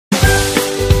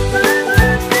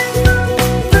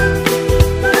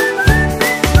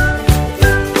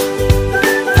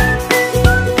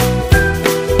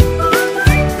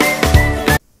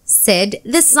Sid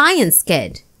the Science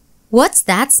Kid. What's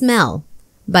That Smell?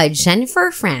 By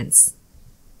Jennifer Frantz.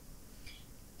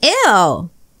 Ew!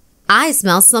 I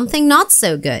smell something not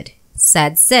so good,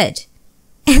 said Sid.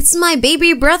 It's my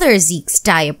baby brother Zeke's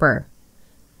diaper.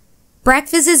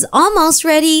 Breakfast is almost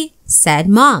ready, said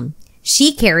Mom.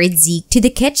 She carried Zeke to the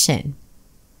kitchen.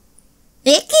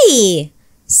 Icky,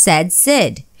 said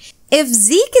Sid. If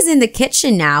Zeke is in the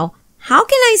kitchen now, how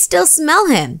can I still smell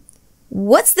him?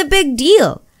 What's the big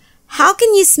deal? How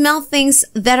can you smell things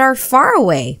that are far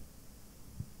away?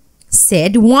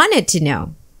 Sid wanted to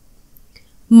know.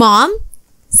 Mom,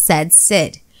 said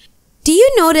Sid, do you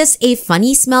notice a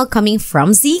funny smell coming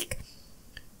from Zeke?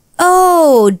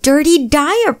 Oh, dirty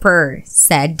diaper,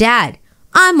 said Dad.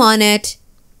 I'm on it.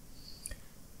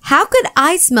 How could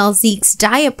I smell Zeke's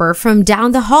diaper from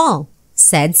down the hall?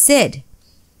 Said Sid.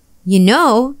 You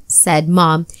know, said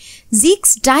Mom,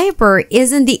 Zeke's diaper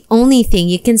isn't the only thing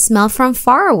you can smell from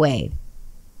far away.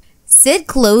 Sid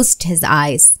closed his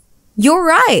eyes. You're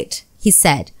right, he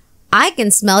said. I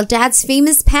can smell Dad's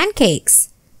famous pancakes.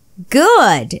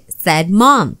 Good, said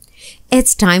Mom.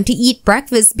 It's time to eat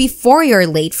breakfast before you're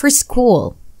late for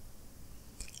school.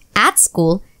 At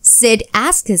school, Sid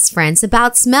asked his friends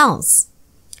about smells.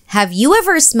 Have you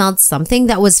ever smelled something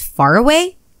that was far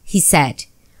away? He said.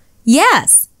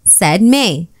 Yes, said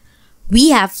May.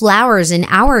 We have flowers in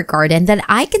our garden that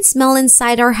I can smell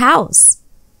inside our house.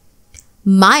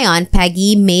 My Aunt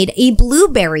Peggy made a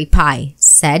blueberry pie,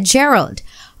 said Gerald.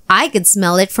 I could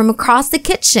smell it from across the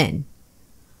kitchen.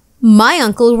 My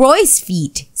Uncle Roy's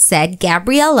feet, said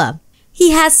Gabriella.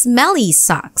 He has smelly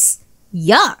socks.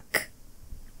 Yuck!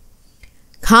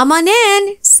 Come on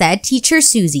in, said Teacher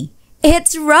Susie.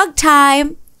 It's rug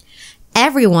time.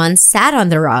 Everyone sat on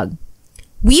the rug.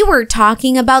 We were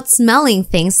talking about smelling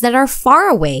things that are far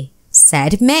away,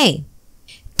 said May.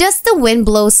 Does the wind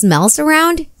blow smells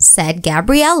around? Said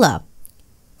Gabriella.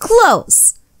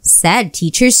 Close, said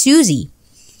Teacher Susie.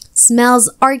 Smells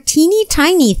are teeny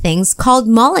tiny things called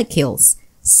molecules,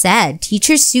 said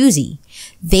Teacher Susie.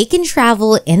 They can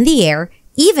travel in the air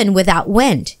even without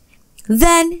wind.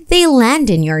 Then they land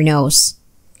in your nose.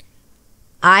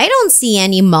 I don't see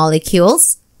any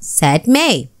molecules, said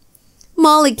May.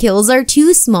 Molecules are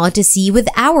too small to see with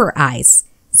our eyes,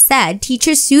 said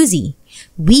Teacher Susie.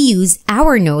 We use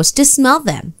our nose to smell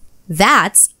them.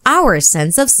 That's our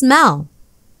sense of smell.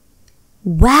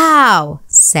 Wow,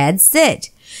 said Sid.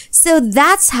 So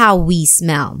that's how we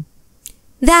smell.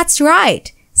 That's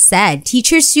right, said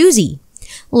Teacher Susie.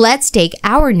 Let's take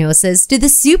our noses to the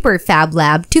Super Fab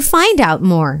Lab to find out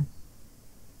more.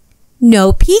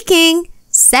 No peeking,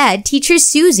 said Teacher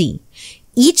Susie.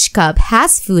 Each cup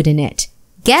has food in it.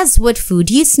 Guess what food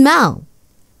you smell?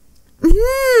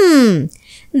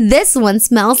 This one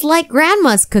smells like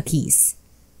Grandma's cookies,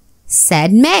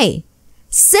 said May.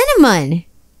 Cinnamon.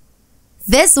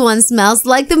 This one smells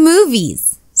like the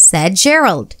movies, said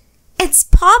Gerald. It's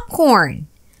popcorn.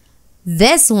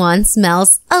 This one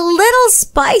smells a little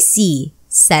spicy,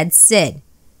 said Sid.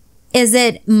 Is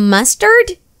it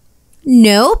mustard?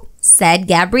 Nope, said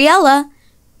Gabriella.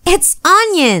 It's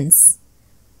onions.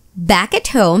 Back at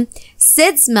home,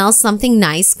 Sid smells something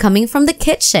nice coming from the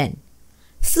kitchen.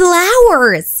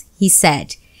 Flowers, he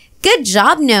said. Good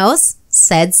job, Nose,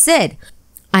 said Sid.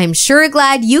 I'm sure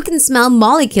glad you can smell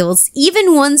molecules,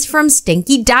 even ones from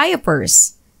stinky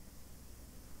diapers.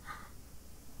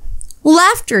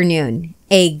 Laughternoon,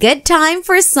 a good time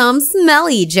for some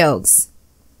smelly jokes.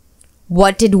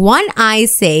 What did one eye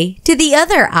say to the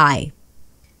other eye?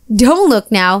 Don't look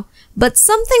now, but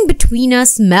something between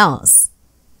us smells.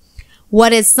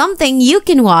 What is something you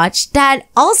can watch that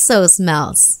also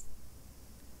smells?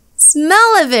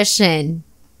 Smell-o-vision.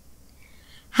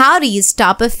 How do you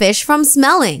stop a fish from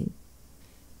smelling?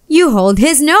 You hold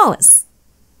his nose.